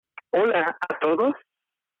Hola a todos,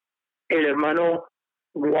 el hermano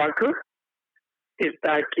Walker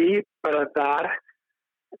está aquí para dar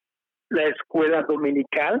la escuela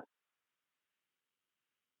dominical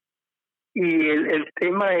y el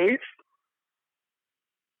tema es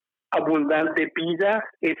abundante vida,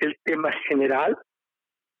 es el tema general,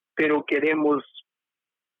 pero queremos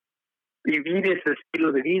vivir ese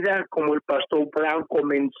estilo de vida como el pastor Brown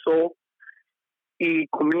comenzó y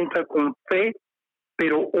comienza con fe,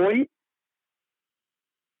 pero hoy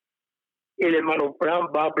el hermano Brown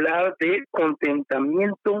va a hablar de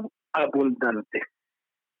contentamiento abundante.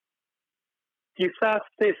 Quizás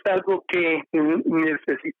es algo que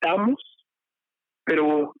necesitamos,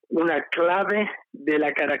 pero una clave de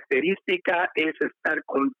la característica es estar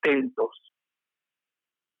contentos.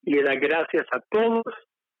 Y le da gracias a todos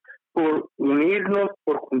por unirnos,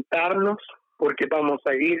 por juntarnos, porque vamos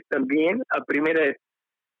a ir también a 1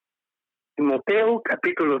 Timoteo,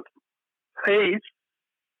 capítulo 6,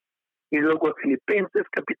 y luego a Filipenses,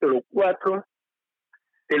 capítulo 4,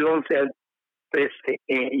 del 11 al 13.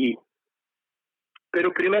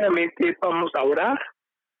 Pero primeramente vamos a orar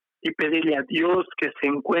y pedirle a Dios que se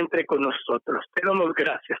encuentre con nosotros. Te damos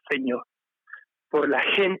gracias, Señor, por la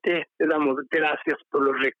gente, te damos gracias por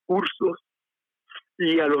los recursos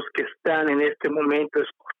y a los que están en este momento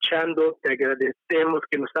escuchando, te agradecemos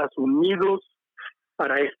que nos has unidos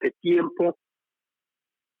para este tiempo,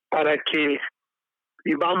 para que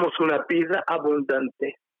vivamos una vida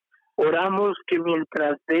abundante. Oramos que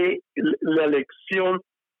mientras dé la lección,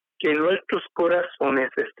 que nuestros corazones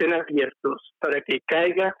estén abiertos para que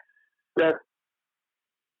caiga la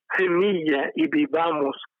semilla y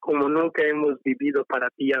vivamos como nunca hemos vivido para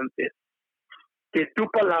ti antes. Que tu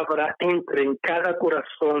palabra entre en cada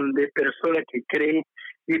corazón de persona que cree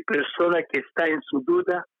y persona que está en su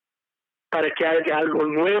duda, para que haya algo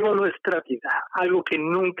nuevo en nuestra vida, algo que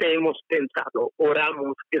nunca hemos pensado.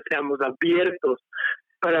 Oramos que seamos abiertos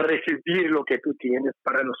para recibir lo que tú tienes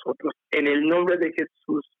para nosotros. En el nombre de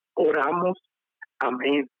Jesús oramos.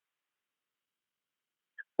 Amén.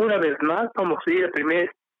 Una vez más, vamos a ir a 1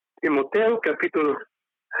 Timoteo, capítulo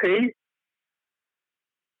 6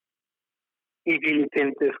 y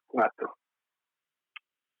Filipenses 4.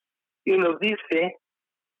 Y nos dice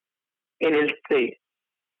en el 6,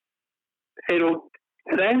 pero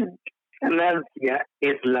gran ganancia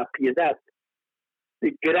es la piedad.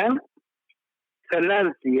 Y gran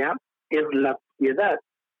ganancia es la piedad,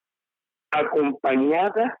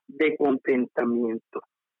 acompañada de contentamiento.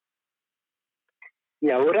 Y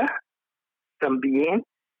ahora también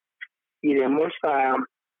iremos a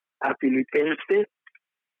Filipenses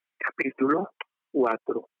capítulo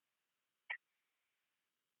 4,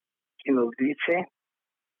 que nos dice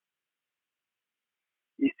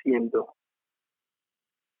diciendo: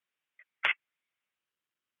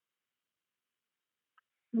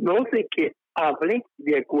 no sé que hable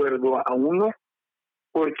de acuerdo a uno,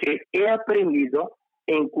 porque he aprendido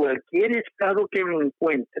en cualquier estado que me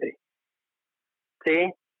encuentre,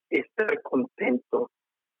 sé estar contento.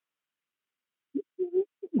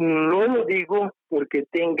 No lo digo porque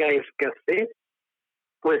tenga escasez,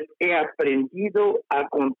 pues he aprendido a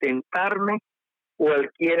contentarme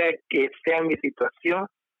cualquiera que sea mi situación.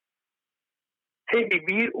 Sé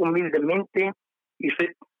vivir humildemente y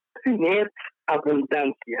sé tener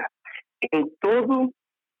abundancia. En todo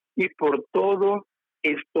y por todo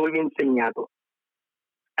estoy enseñado,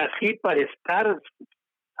 así para estar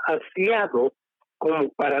saciado como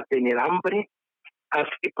para tener hambre,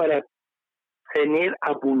 así para tener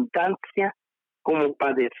abundancia como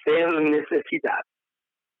padecer necesidad.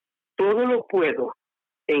 Todo lo puedo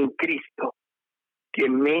en Cristo que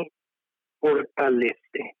me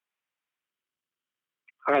fortalece.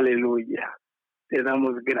 Aleluya. Te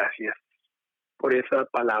damos gracias por esa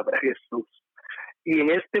palabra, Jesús. Y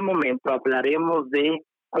en este momento hablaremos de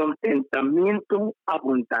contentamiento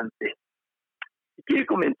abundante. Quiero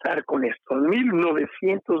comenzar con esto. En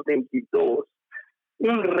 1922,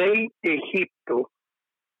 un rey de Egipto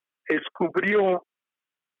descubrió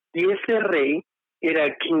que ese rey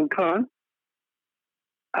era King Kong.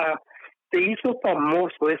 Se hizo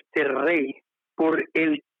famoso este rey por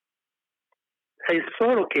el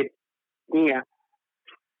tesoro que tenía.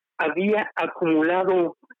 Había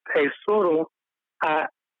acumulado tesoro a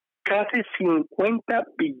casi 50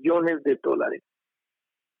 billones de dólares,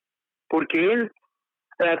 porque él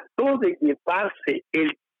trató de llevarse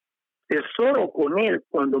el tesoro con él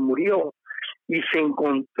cuando murió y se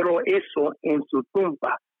encontró eso en su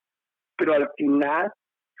tumba, pero al final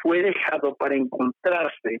fue dejado para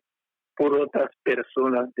encontrarse por otras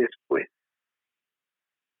personas después.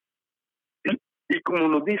 Y como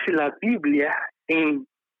nos dice la Biblia en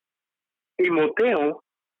Timoteo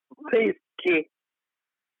 6 que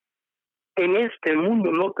en este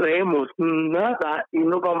mundo no traemos nada y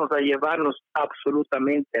no vamos a llevarnos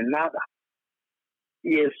absolutamente nada.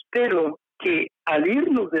 Y espero que al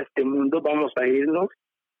irnos de este mundo vamos a irnos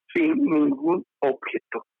sin ningún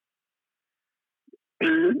objeto.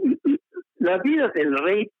 La vida del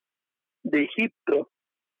rey de Egipto,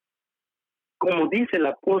 como dice el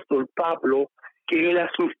apóstol Pablo, que él ha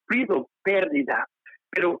sufrido pérdida,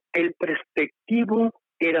 pero el perspectivo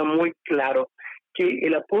era muy claro, que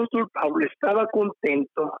el apóstol Pablo estaba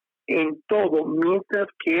contento en todo mientras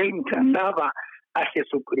que él ganaba a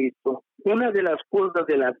Jesucristo. Una de las cosas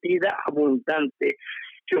de la vida abundante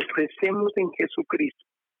que ofrecemos en Jesucristo.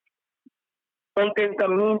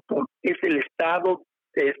 Contentamiento es el estado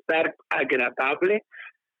de estar agradable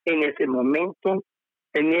en ese momento,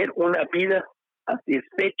 tener una vida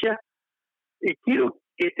satisfecha. Y quiero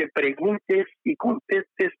que te preguntes y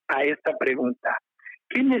contestes a esta pregunta.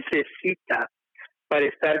 ¿Qué necesitas para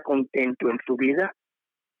estar contento en tu vida?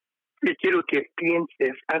 Y quiero que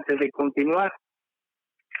pienses antes de continuar.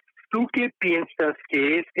 ¿Tú qué piensas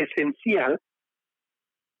que es esencial?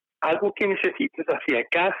 Algo que necesites hacia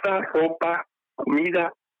casa, ropa,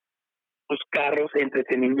 comida, los carros,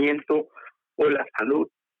 entretenimiento o la salud.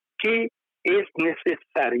 ¿Qué es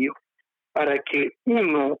necesario para que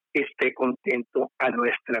uno esté contento a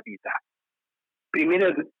nuestra vida?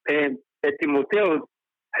 Primera de Timoteo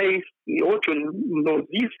 6 y 8 nos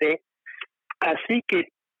dice, así que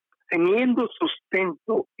teniendo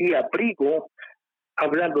sustento y abrigo,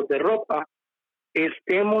 hablando de ropa,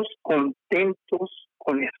 estemos contentos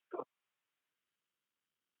con esto.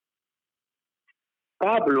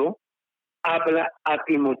 Pablo habla a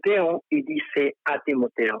Timoteo y dice a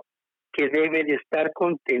Timoteo que debe de estar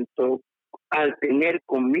contento al tener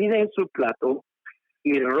comida en su plato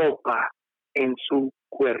y ropa en su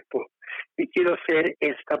cuerpo. Y quiero hacer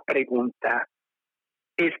esta pregunta.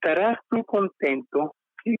 ¿Estarás tú contento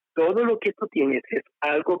si todo lo que tú tienes es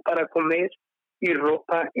algo para comer y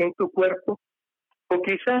ropa en tu cuerpo? O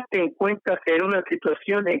quizás te encuentras en una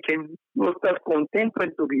situación en que no estás contento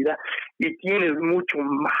en tu vida y tienes mucho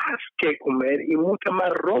más que comer y mucha más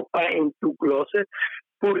ropa en tu closet.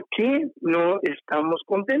 ¿Por qué no estamos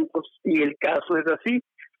contentos? Y el caso es así.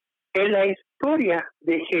 En la historia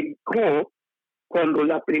de Jericó, cuando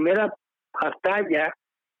la primera batalla,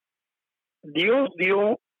 Dios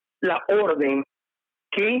dio la orden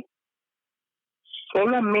que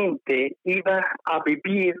solamente iba a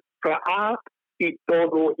vivir Rahab y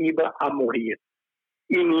todo iba a morir.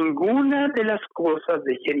 Y ninguna de las cosas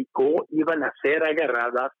de Jericó iban a ser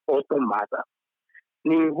agarradas o tomadas.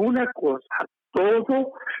 Ninguna cosa.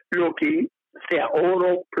 Todo lo que sea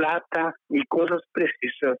oro, plata y cosas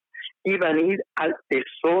preciosas iban a ir al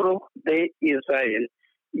tesoro de Israel.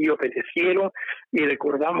 Y obedecieron y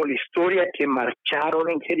recordamos la historia que marcharon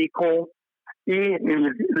en Jericó y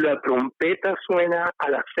la trompeta suena a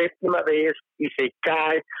la séptima vez y se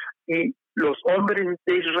cae y los hombres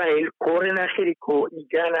de Israel corren a Jericó y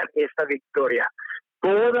ganan esa victoria.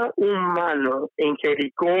 Todo humano en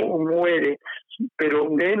Jericó muere, pero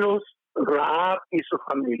menos Rahab y su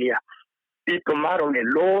familia. Y tomaron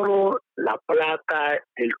el oro, la plata,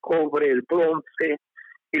 el cobre, el bronce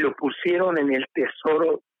y lo pusieron en el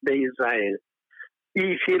tesoro de Israel.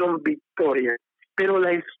 Y hicieron victoria. Pero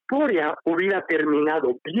la historia hubiera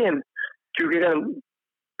terminado bien, que hubieran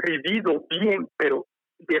vivido bien, pero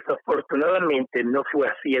desafortunadamente no fue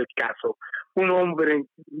así el caso. Un hombre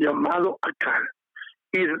llamado Acán,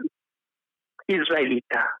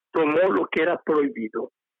 israelita, tomó lo que era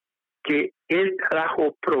prohibido, que él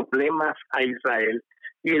trajo problemas a Israel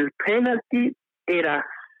y el penalti era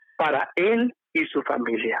para él y su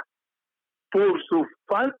familia. Por su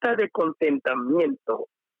falta de contentamiento,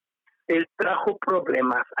 él trajo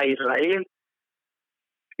problemas a Israel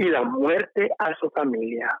y la muerte a su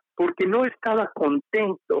familia, porque no estaba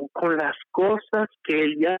contento con las cosas que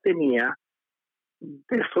él ya tenía,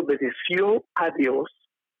 desobedeció a Dios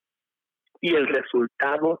y el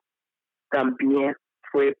resultado también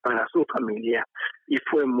fue para su familia y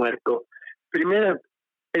fue muerto. Primero,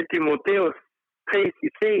 en Timoteo 6 y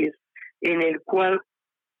 6, en el cual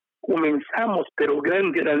comenzamos, pero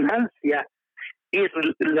gran ganancia es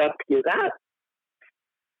la piedad.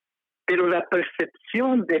 Pero la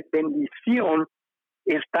percepción de bendición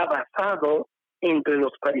está basado entre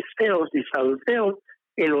los fariseos y saduceos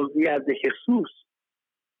en los días de Jesús.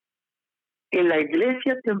 En la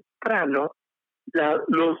iglesia temprano,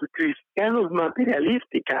 los cristianos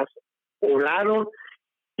materialistas oraron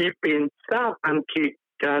y pensaban que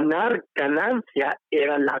ganar ganancia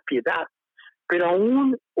era la piedad. Pero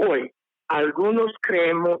aún hoy algunos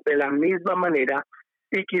creemos de la misma manera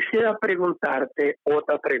y quisiera preguntarte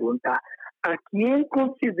otra pregunta. ¿A quién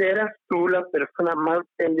consideras tú la persona más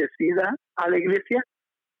bendecida a la iglesia?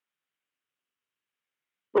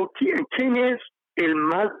 ¿O quién es el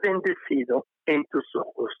más bendecido en tus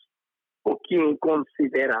ojos? ¿O quién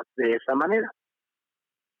consideras de esa manera?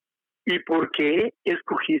 ¿Y por qué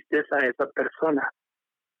escogiste a esa persona?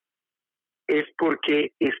 ¿Es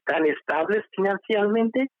porque están estables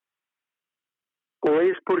financieramente? ¿O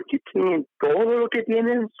es porque tienen todo lo que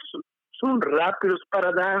tienen? ¿Son rápidos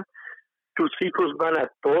para dar? ¿Tus hijos van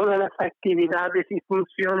a todas las actividades y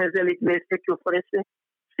funciones de la iglesia que ofrece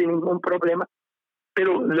sin ningún problema?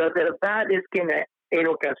 Pero la verdad es que en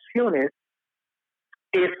ocasiones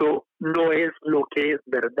eso no es lo que es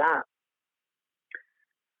verdad.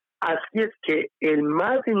 Así es que el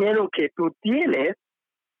más dinero que tú tienes,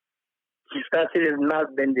 quizás eres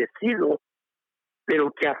más bendecido,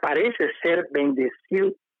 pero que aparece ser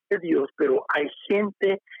bendecido de Dios, pero hay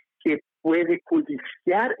gente que puede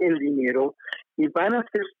codiciar el dinero y van a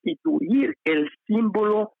sustituir el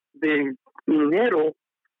símbolo del dinero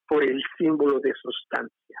por el símbolo de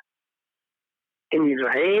sustancia. En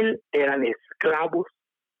Israel eran esclavos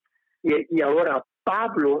y ahora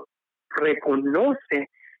Pablo reconoce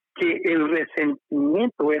que el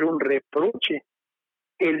resentimiento era un reproche.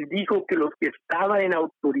 Él dijo que los que estaban en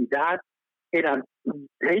autoridad eran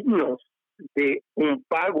dignos de un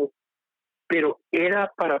pago, pero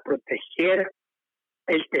era para proteger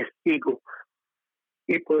el testigo.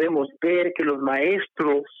 Y podemos ver que los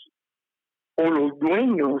maestros o los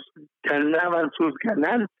dueños ganaban sus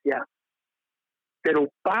ganancias, pero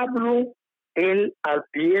Pablo, él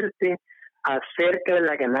advierte acerca de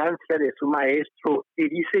la ganancia de su maestro y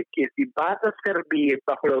dice que si vas a servir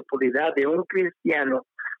bajo la autoridad de un cristiano,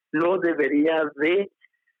 no deberías de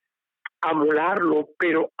amolarlo,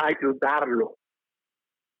 pero ayudarlo.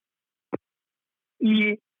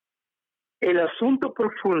 Y el asunto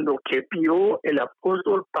profundo que vio el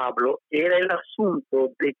apóstol Pablo era el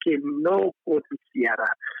asunto de que no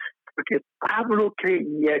codiciara, porque Pablo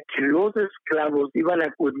creía que los esclavos iban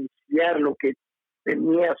a codiciar lo que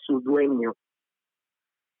tenía su dueño.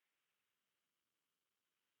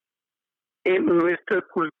 En nuestra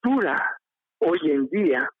cultura hoy en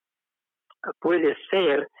día puede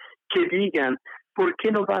ser que digan, ¿por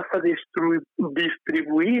qué no vas a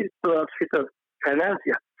distribuir todas esas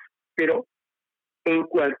ganancias? Pero en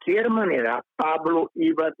cualquier manera, Pablo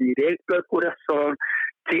iba directo al corazón,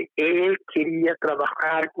 que él quería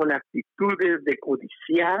trabajar con actitudes de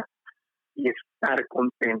codiciar y estar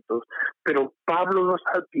contentos. Pero Pablo nos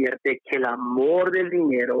advierte que el amor del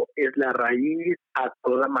dinero es la raíz a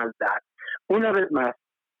toda maldad. Una vez más,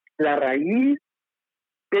 la raíz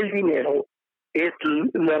del dinero es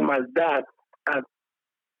la maldad.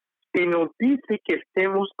 Y nos dice que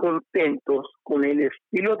estemos contentos con el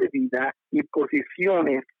estilo de vida y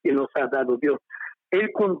posiciones que nos ha dado Dios.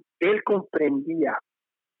 Él comprendía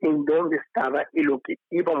en dónde estaba y lo que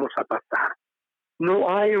íbamos a pasar.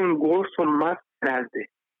 No hay un gozo más grande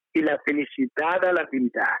y la felicidad a la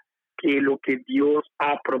vida que lo que Dios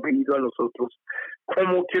ha proveído a nosotros.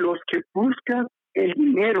 Como que los que buscan el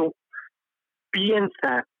dinero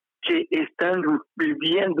piensan que están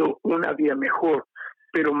viviendo una vida mejor.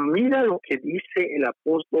 Pero mira lo que dice el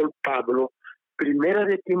apóstol Pablo, 1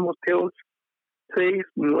 de Timoteo 6,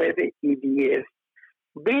 9 y 10.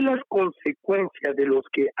 Ve las consecuencias de los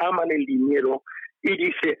que aman el dinero y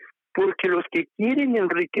dice, porque los que quieren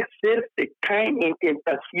enriquecerse caen en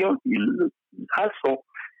tentación y lazo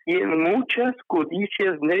y en muchas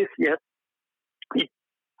codicias necias y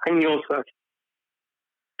dañosas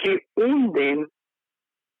que hunden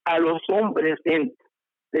a los hombres en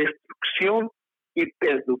destrucción y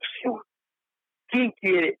perducción. ¿Quién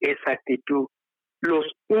quiere esa actitud? Los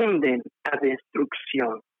hunden a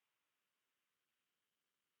destrucción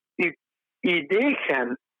y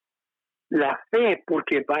dejan la fe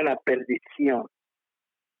porque van a perdición.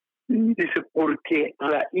 Dice, porque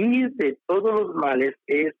raíz de todos los males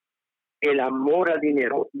es el amor al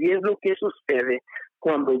dinero, y es lo que sucede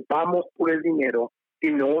cuando vamos por el dinero y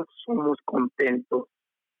no somos contentos.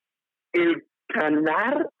 El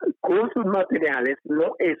ganar cosas materiales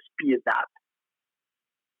no es piedad.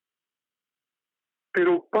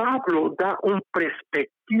 Pero Pablo da un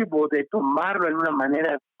perspectivo de tomarlo en una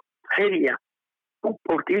manera seria,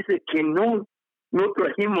 porque dice que no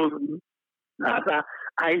trajimos nada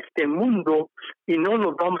a este mundo y no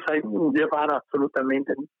nos vamos a llevar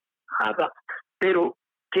absolutamente nada, pero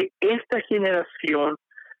que esta generación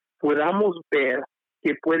podamos ver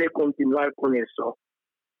que puede continuar con eso.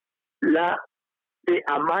 La de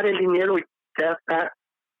amar el dinero ya está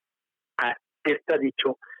está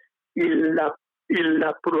dicho. Y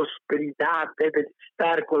la prosperidad debe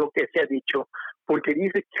estar con lo que se ha dicho, porque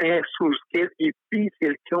dice Jesús que es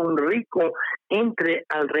difícil que un rico entre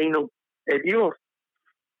al reino de Dios.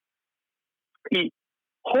 Y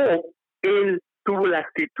Job, él tuvo la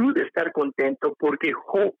actitud de estar contento porque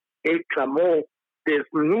Job, él clamó: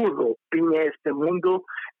 desnudo vine a este mundo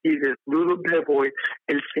y desnudo me voy.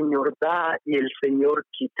 El Señor da y el Señor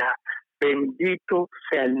quita. Bendito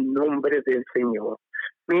sea el nombre del Señor.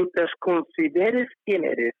 Mientras consideres quién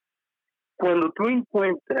eres, cuando tú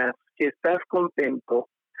encuentras que estás contento,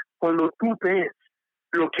 cuando tú ves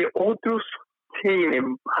lo que otros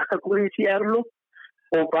tienen, ¿vas a codiciarlo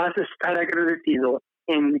o vas a estar agradecido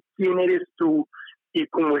en quién eres tú y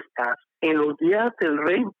cómo estás? En los días del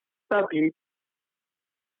rey David,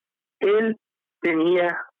 él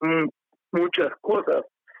tenía muchas cosas,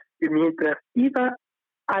 y mientras iba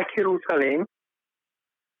a Jerusalén,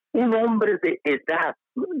 un hombre de edad,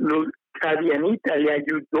 Cadianita, le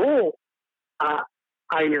ayudó a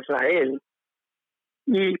Israel,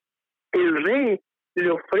 y el rey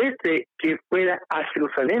le ofrece que fuera a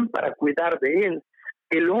Jerusalén para cuidar de él.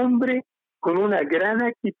 El hombre, con una gran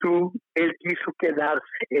actitud, él quiso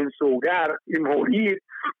quedarse en su hogar y morir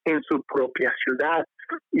en su propia ciudad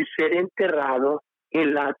y ser enterrado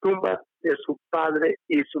en la tumba de su padre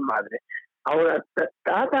y su madre. Ahora,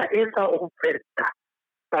 dada esa oferta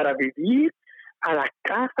para vivir a la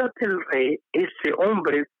casa del rey, ese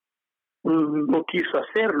hombre no quiso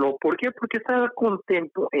hacerlo. ¿Por qué? Porque estaba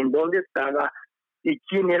contento en dónde estaba y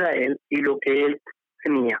quién era él y lo que él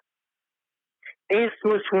tenía.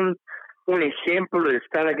 Eso es un ejemplo de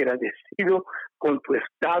estar agradecido con tu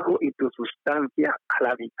estado y tu sustancia a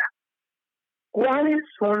la vida. ¿Cuáles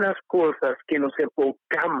son las cosas que nos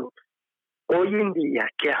enfocamos hoy en día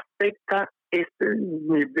que afecta este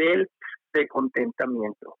nivel de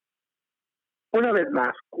contentamiento? Una vez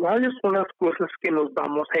más, ¿cuáles son las cosas que nos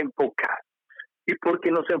vamos a enfocar? Y porque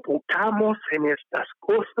nos enfocamos en estas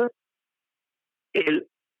cosas, el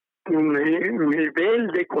nivel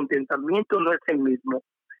de contentamiento no es el mismo.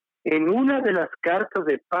 En una de las cartas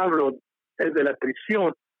de Pablo desde la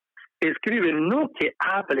prisión, escribe: no que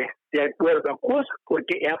hable de acuerdo a cosas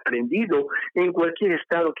porque he aprendido en cualquier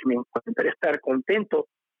estado que me encuentre estar contento.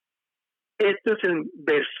 Este es el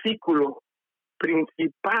versículo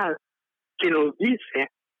principal que nos dice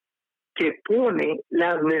que pone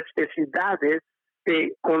las necesidades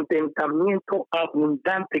de contentamiento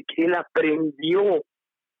abundante que él aprendió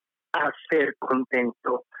a ser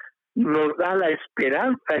contento. Nos da la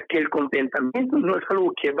esperanza que el contentamiento no es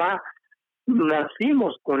algo que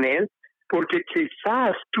nacimos con él, porque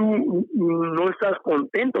quizás tú no estás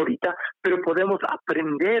contento ahorita, pero podemos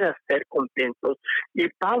aprender a ser contentos. Y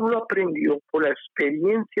Pablo aprendió por las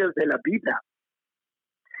experiencias de la vida.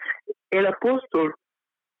 El apóstol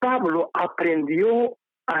Pablo aprendió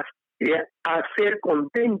a ser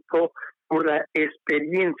contento por la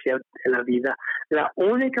experiencia de la vida. La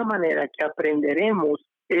única manera que aprenderemos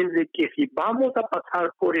es de que si vamos a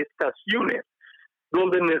pasar por estaciones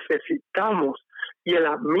donde necesitamos y a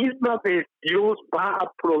la misma vez Dios va a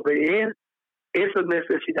proveer esas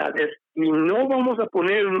necesidades y no vamos a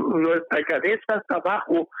poner nuestra cabeza hasta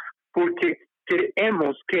abajo porque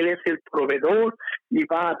creemos que Él es el proveedor y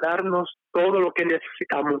va a darnos todo lo que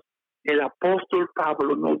necesitamos. El apóstol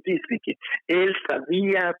Pablo nos dice que él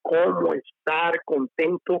sabía cómo estar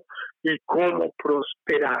contento y cómo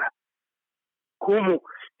prosperar. ¿Cómo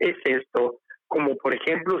es esto? Como por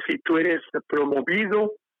ejemplo, si tú eres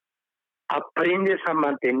promovido, aprendes a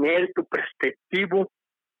mantener tu perspectiva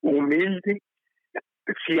humilde.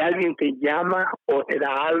 Si alguien te llama o te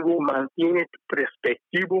da algo, mantiene tu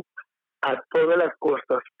perspectiva a todas las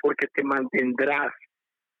cosas porque te mantendrás.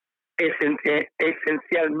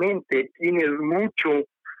 Esencialmente tienes mucho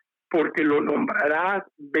porque lo nombrarás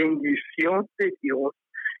bendición de Dios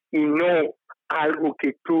y no algo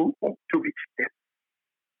que tú obtuviste.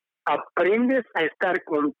 Aprendes a estar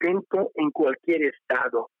contento en cualquier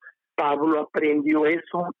estado. Pablo aprendió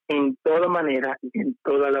eso en toda manera y en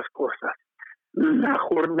todas las cosas. La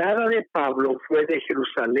jornada de Pablo fue de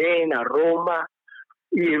Jerusalén a Roma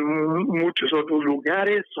y en muchos otros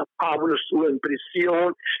lugares. Pablo estuvo en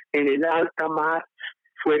prisión, en el alta mar,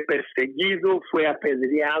 fue perseguido, fue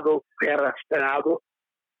apedreado, fue arrastrado.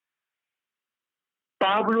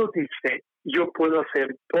 Pablo dice: yo puedo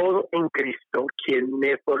hacer todo en Cristo, quien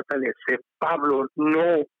me fortalece. Pablo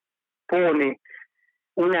no pone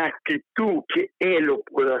una actitud que él lo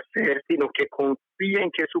puede hacer, sino que confía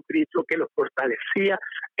en Jesucristo que lo fortalecía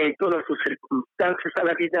en todas sus circunstancias a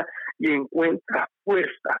la vida y encuentra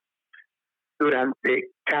fuerza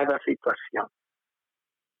durante cada situación.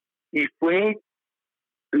 y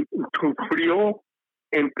sufrió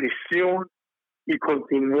en prisión y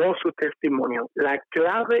continuó su testimonio. La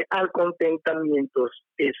clave al contentamiento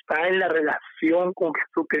está en la relación con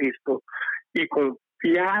Jesucristo y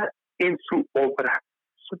confiar en su obra,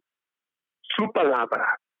 su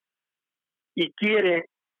palabra. Y quiere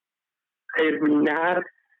terminar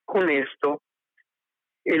con esto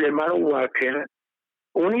el hermano Walker,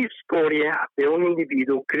 una historia de un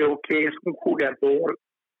individuo, creo que es un jugador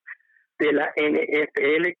de la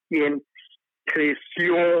NFL, quien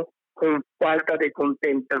creció con falta de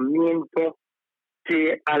contentamiento,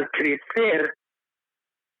 que al crecer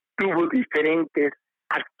tuvo diferentes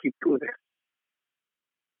actitudes.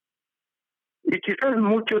 Y quizás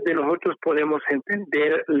muchos de nosotros podemos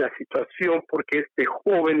entender la situación porque este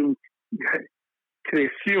joven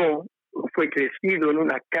fue crecido en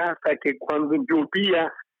una casa que cuando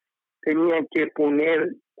llovía tenían que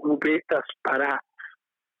poner cubetas para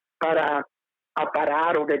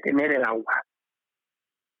aparar o detener el agua.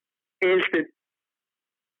 Él se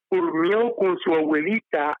durmió con su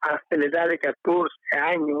abuelita hasta la edad de 14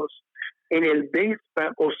 años en el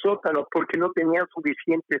basement o sótano porque no tenían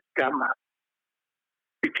suficientes camas.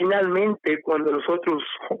 Y finalmente, cuando los otros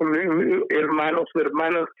hermanos o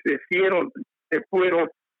hermanas crecieron, se fueron,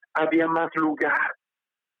 había más lugar.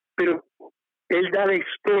 Pero él da la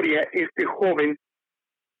historia, este joven,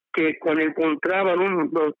 que cuando encontraban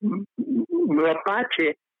un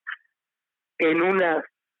apache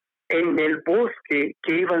en el bosque,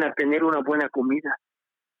 que iban a tener una buena comida.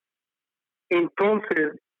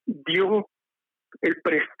 Entonces dio el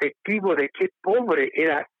perspectivo de qué pobre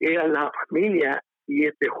era la familia y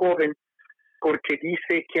este joven, porque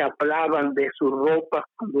dice que hablaban de su ropa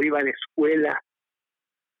cuando iba a la escuela.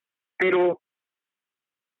 Pero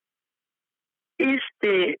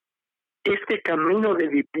este camino de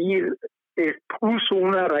vivir puso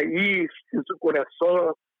una raíz en su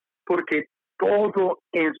corazón, porque todo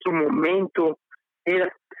en su momento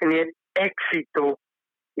era tener éxito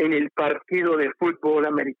en el partido de fútbol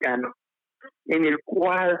americano, en el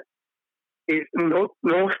cual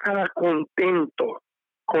no estaba contento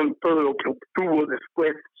con todo lo que obtuvo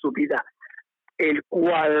después de su vida, el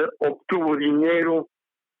cual obtuvo dinero,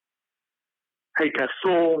 se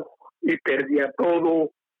casó y perdía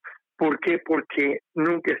todo. ¿Por qué? Porque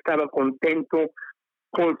nunca estaba contento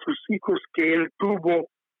con sus hijos que él tuvo.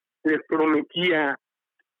 Les prometía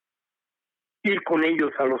ir con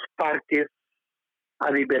ellos a los parques,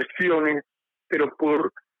 a diversiones, pero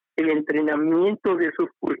por el entrenamiento de su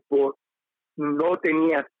fútbol no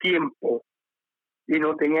tenía tiempo y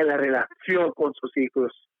no tenía la relación con sus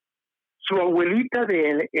hijos. Su abuelita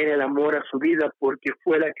de él era el amor a su vida porque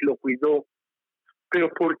fue la que lo cuidó, pero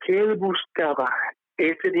porque él buscaba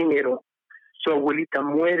ese dinero, su abuelita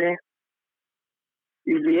muere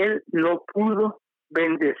y él no pudo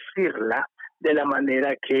bendecirla de la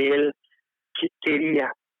manera que él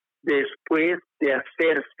quería después de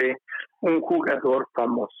hacerse un jugador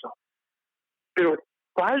famoso. Pero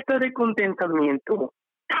falta de contentamiento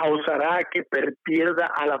causará que pierda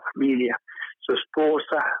a la familia, su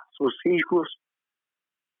esposa, sus hijos,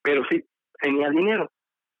 pero sí tenía dinero.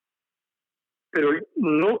 Pero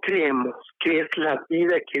no creemos que es la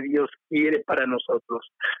vida que Dios quiere para nosotros.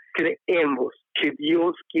 Creemos que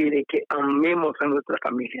Dios quiere que amemos a nuestra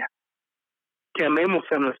familia, que amemos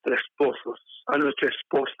a nuestros esposos, a nuestra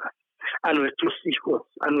esposa, a nuestros hijos,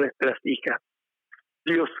 a nuestras hijas.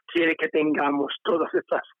 Dios quiere que tengamos todas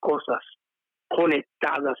estas cosas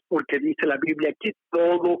conectadas, porque dice la Biblia que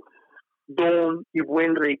todo don y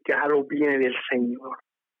buen regalo viene del Señor.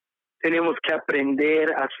 Tenemos que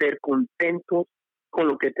aprender a ser contentos con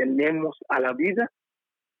lo que tenemos a la vida,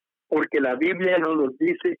 porque la Biblia nos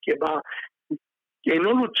dice que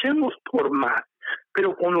no luchemos por más,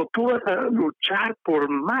 pero cuando tú vas a luchar por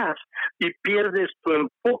más y pierdes tu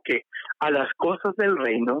enfoque a las cosas del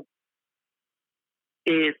reino,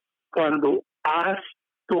 es cuando has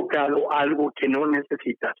tocado algo que no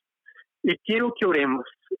necesitas. Y quiero que oremos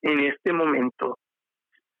en este momento.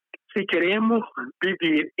 Si queremos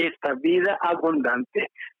vivir esta vida abundante,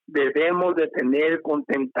 debemos de tener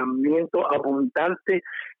contentamiento abundante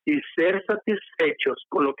y ser satisfechos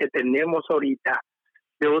con lo que tenemos ahorita.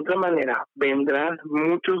 De otra manera, vendrán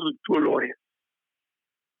muchos dolores.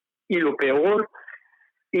 Y lo peor,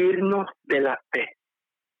 irnos de la fe.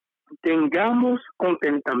 Tengamos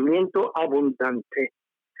contentamiento abundante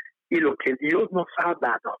y lo que Dios nos ha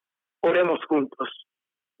dado. Oremos juntos.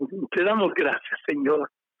 Te damos gracias, Señor,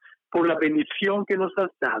 por la bendición que nos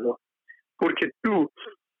has dado, porque tú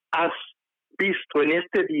has visto en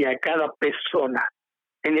este día cada persona,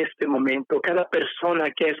 en este momento, cada persona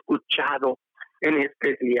que ha escuchado en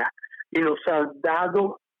este día. y nos has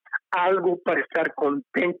dado algo para estar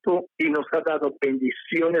contento y nos ha dado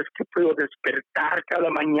bendiciones que puedo despertar cada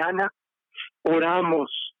mañana. Oramos,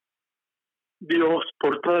 Dios,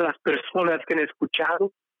 por todas las personas que han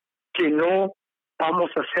escuchado, que no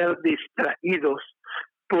vamos a ser distraídos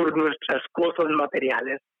por nuestras cosas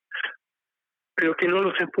materiales, pero que no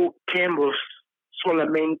nos enfoquemos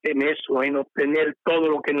solamente en eso, en obtener todo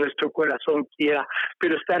lo que nuestro corazón quiera,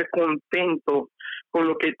 pero estar contento con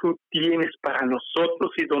lo que tú tienes para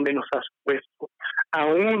nosotros y donde nos has puesto,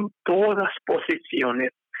 aún todas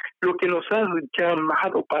posiciones, lo que nos has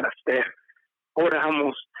llamado para hacer.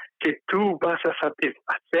 Oramos que tú vas a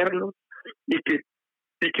satisfacernos y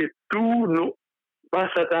que tú no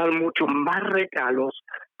vas a dar mucho más regalos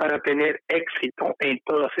para tener éxito en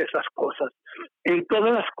todas esas cosas. En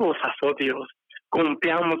todas las cosas, oh Dios,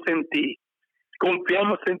 confiamos en ti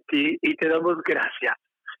y te damos gracias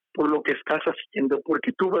por lo que estás haciendo,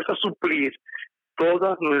 porque tú vas a suplir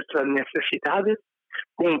todas nuestras necesidades.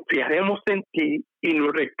 Confiaremos en ti y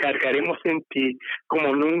nos recargaremos en ti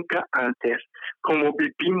como nunca antes, como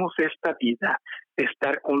vivimos esta vida, de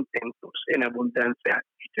estar contentos en abundancia.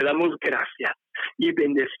 Y te damos gracias y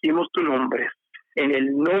bendecimos tu nombre, en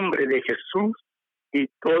el nombre de Jesús, y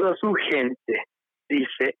toda su gente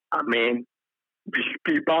dice amén.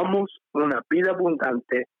 Vivamos una vida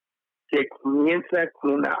abundante que comienza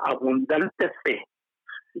con una abundante fe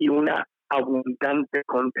y una abundante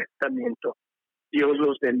contentamiento. Dios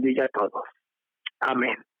los bendiga a todos.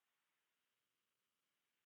 Amén.